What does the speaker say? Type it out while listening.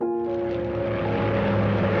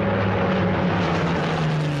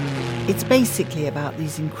It's basically about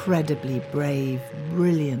these incredibly brave,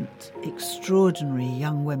 brilliant, extraordinary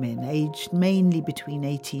young women, aged mainly between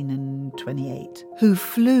 18 and 28, who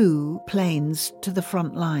flew planes to the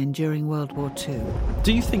front line during World War II.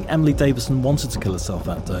 Do you think Emily Davison wanted to kill herself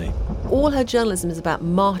that day? All her journalism is about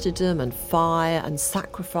martyrdom and fire and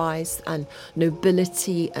sacrifice and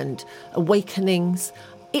nobility and awakenings.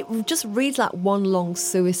 It just reads like one long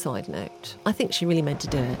suicide note. I think she really meant to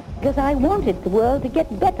do it. Because I wanted the world to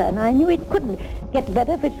get better, and I knew it couldn't get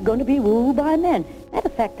better if it's going to be ruled by men. Matter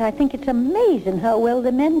of fact, I think it's amazing how well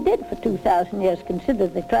the men did for 2,000 years,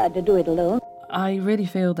 considered they tried to do it alone. I really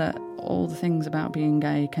feel that all the things about being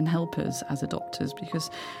gay can help us as adopters, because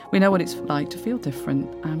we know what it's like to feel different,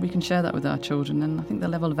 and we can share that with our children, and I think the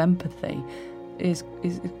level of empathy is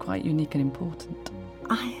quite unique and important.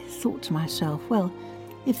 I thought to myself, well,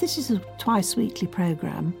 if this is a twice-weekly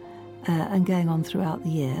programme and going on throughout the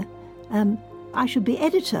year, I should be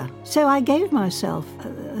editor. So I gave myself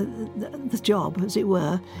the job, as it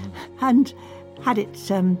were, and had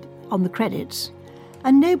it on the credits,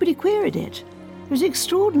 and nobody queried it. It was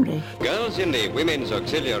extraordinary. Girls in the Women's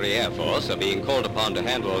Auxiliary Air Force are being called upon to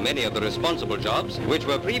handle many of the responsible jobs which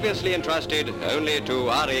were previously entrusted only to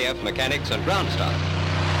RAF mechanics and ground staff.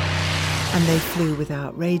 And they flew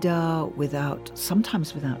without radar,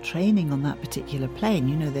 sometimes without training on that particular plane.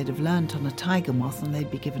 You know, they'd have learnt on a Tiger Moth and they'd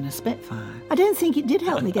be given a Spitfire. I don't think it did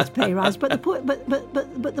help me get a pay rise, but the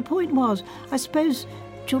point was, I suppose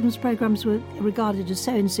children's programmes were regarded as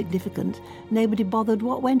so insignificant, nobody bothered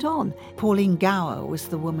what went on. Pauline Gower was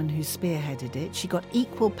the woman who spearheaded it. She got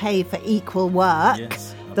equal pay for equal work.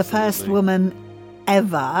 Yes, the first woman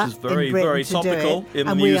ever which is very, in Britain very to topical do it. in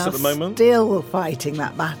the and news at the moment. And we are still fighting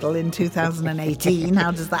that battle in 2018.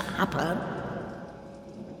 How does that happen?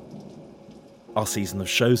 Our season of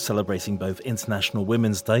shows celebrating both International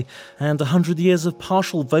Women's Day and 100 years of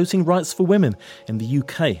partial voting rights for women in the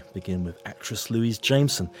UK begin with actress Louise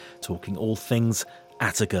Jameson talking all things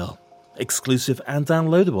At a Girl. Exclusive and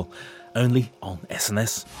downloadable, only on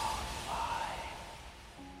SNS.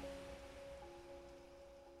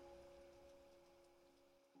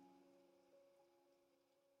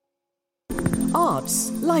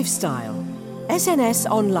 Arts, lifestyle. SNS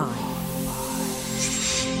Online.